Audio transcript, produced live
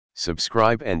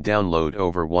Subscribe and download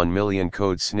over 1 million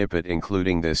code snippet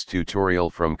including this tutorial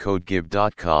from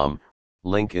codegive.com,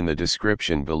 link in the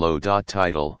description below.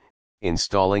 Title: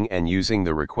 Installing and using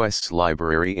the requests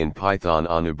library in Python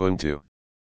on Ubuntu.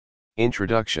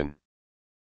 Introduction.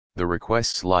 The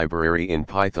requests library in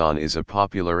Python is a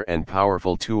popular and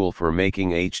powerful tool for making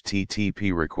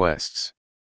HTTP requests.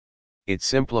 It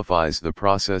simplifies the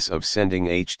process of sending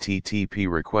HTTP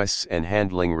requests and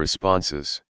handling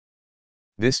responses.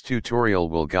 This tutorial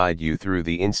will guide you through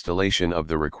the installation of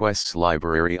the requests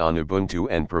library on Ubuntu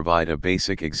and provide a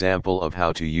basic example of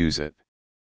how to use it.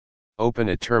 Open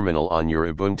a terminal on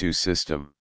your Ubuntu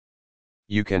system.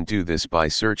 You can do this by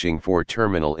searching for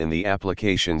terminal in the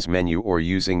applications menu or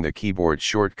using the keyboard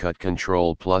shortcut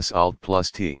Ctrl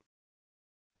Alt T.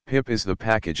 Pip is the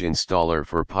package installer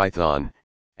for Python,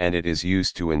 and it is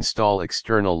used to install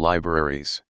external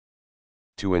libraries.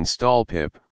 To install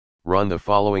pip, run the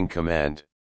following command.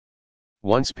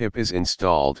 Once pip is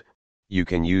installed, you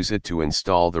can use it to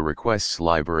install the requests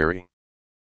library.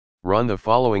 Run the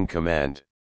following command.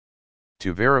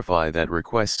 To verify that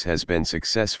requests has been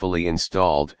successfully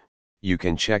installed, you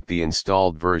can check the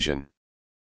installed version.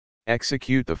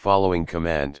 Execute the following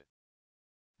command.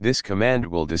 This command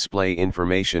will display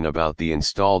information about the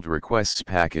installed requests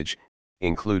package,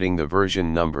 including the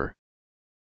version number.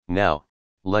 Now,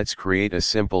 let's create a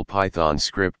simple Python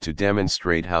script to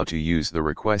demonstrate how to use the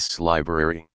requests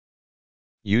library.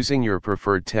 Using your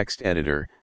preferred text editor,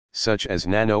 such as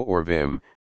Nano or Vim,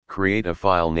 create a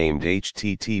file named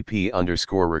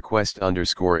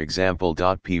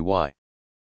http:/request_example.py.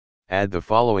 Add the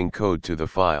following code to the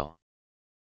file.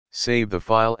 Save the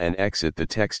file and exit the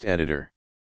text editor.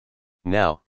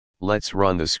 Now, let's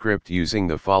run the script using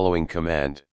the following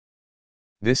command.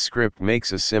 This script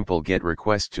makes a simple GET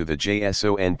request to the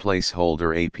JSON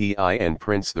placeholder API and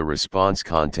prints the response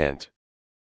content.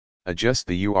 Adjust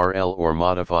the URL or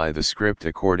modify the script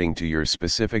according to your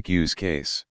specific use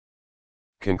case.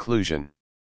 Conclusion.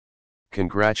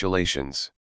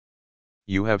 Congratulations!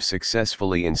 You have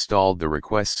successfully installed the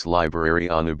requests library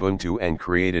on Ubuntu and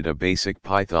created a basic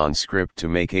Python script to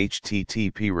make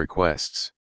HTTP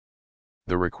requests.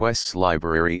 The requests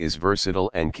library is versatile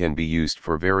and can be used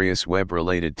for various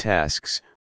web-related tasks,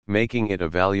 making it a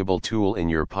valuable tool in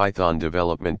your Python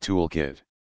development toolkit.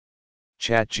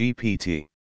 ChatGPT.